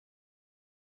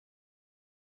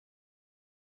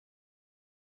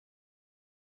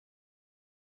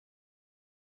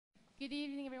Good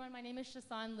evening, everyone. My name is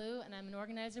Shasan Liu, and I'm an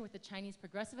organizer with the Chinese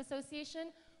Progressive Association.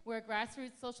 We're a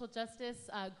grassroots social justice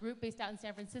group based out in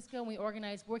San Francisco, and we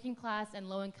organize working class and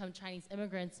low-income Chinese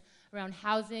immigrants around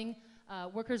housing,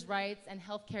 workers' rights, and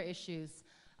healthcare issues.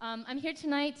 I'm here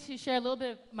tonight to share a little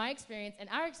bit of my experience and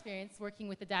our experience working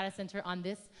with the Data Center on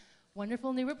this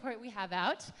wonderful new report we have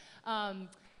out on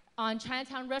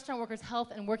Chinatown restaurant workers'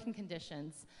 health and working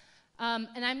conditions.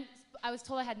 I was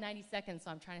told I had 90 seconds,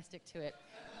 so I'm trying to stick to it.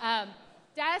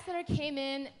 Data Center came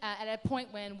in at a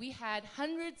point when we had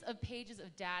hundreds of pages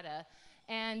of data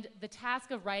and the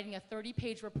task of writing a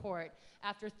 30-page report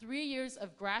after 3 years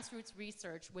of grassroots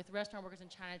research with restaurant workers in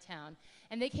Chinatown.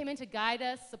 And they came in to guide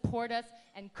us, support us,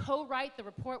 and co-write the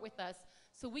report with us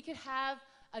so we could have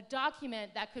a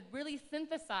document that could really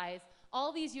synthesize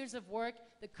all these years of work,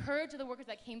 the courage of the workers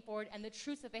that came forward, and the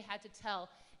truths that they had to tell.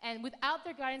 And without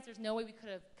their guidance, there's no way we could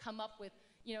have come up with,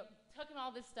 taken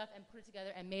all this stuff and put it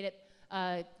together and made it,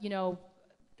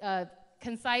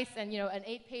 concise and, an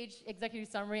 8-page executive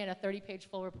summary and a 30-page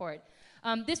full report.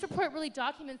 This report really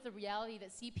documents the reality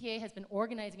that CPA has been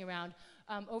organizing around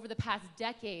over the past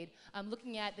decade,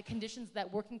 looking at the conditions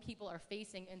that working people are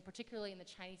facing, and particularly in the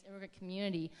Chinese immigrant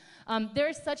community. There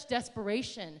is such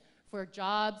desperation for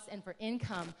jobs and for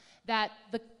income that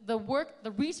the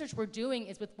research we're doing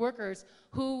is with workers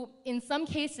who, in some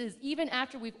cases, even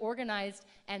after we've organized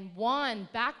and won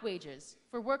back wages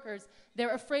for workers,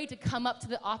 they're afraid to come up to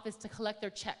the office to collect their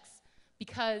checks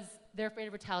because they're afraid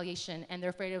of retaliation and they're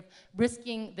afraid of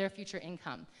risking their future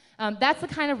income. That's the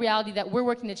kind of reality that we're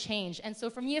working to change. And so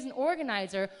for me as an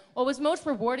organizer, what was most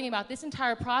rewarding about this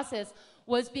entire process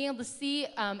was being able to see,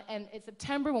 and in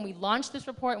September when we launched this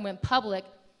report and went public,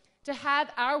 to have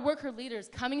our worker leaders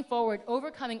coming forward,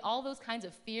 overcoming all those kinds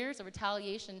of fears of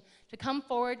retaliation, to come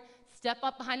forward, step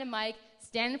up behind a mic,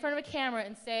 stand in front of a camera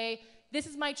and say, this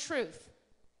is my truth.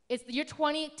 It's the year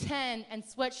 2010 and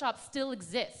sweatshops still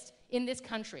exist in this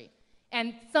country.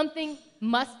 And something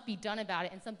must be done about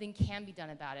it, and something can be done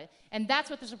about it. And that's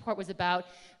what this report was about.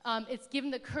 It's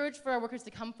given the courage for our workers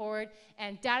to come forward,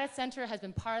 and Data Center has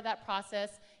been part of that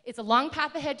process. It's a long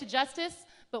path ahead to justice,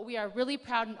 but we are really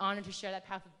proud and honored to share that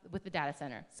path with the Data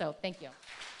Center. So thank you.